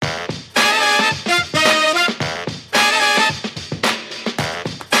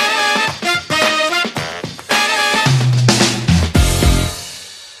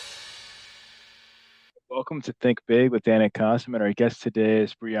welcome to Think Big with Dan and Qasim. And our guest today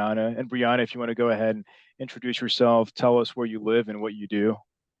is Brianna. And Brianna, if you want to go ahead and introduce yourself, tell us where you live and what you do.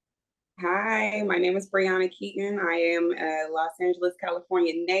 Hi, my name is Brianna Keaton. I am a Los Angeles,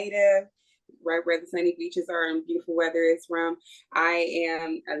 California native, right where the sunny beaches are and beautiful weather is from. I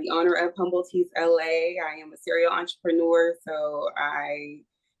am the owner of Humble Teas LA. I am a serial entrepreneur, so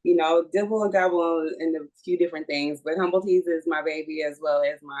dibble and dabble in a few different things. But Humble Teas is my baby as well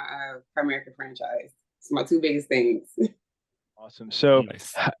as my Primerica franchise. It's my two biggest things. Awesome. So,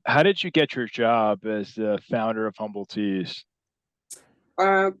 Nice. how did you get your job as the founder of Humble Teas?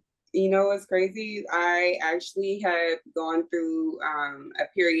 Um, what's crazy? I actually had gone through a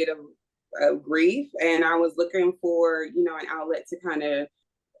period of grief, and I was looking for, an outlet to kind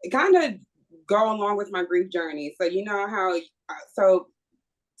of go along with my grief journey. So you know how, so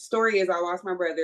story is I lost my brother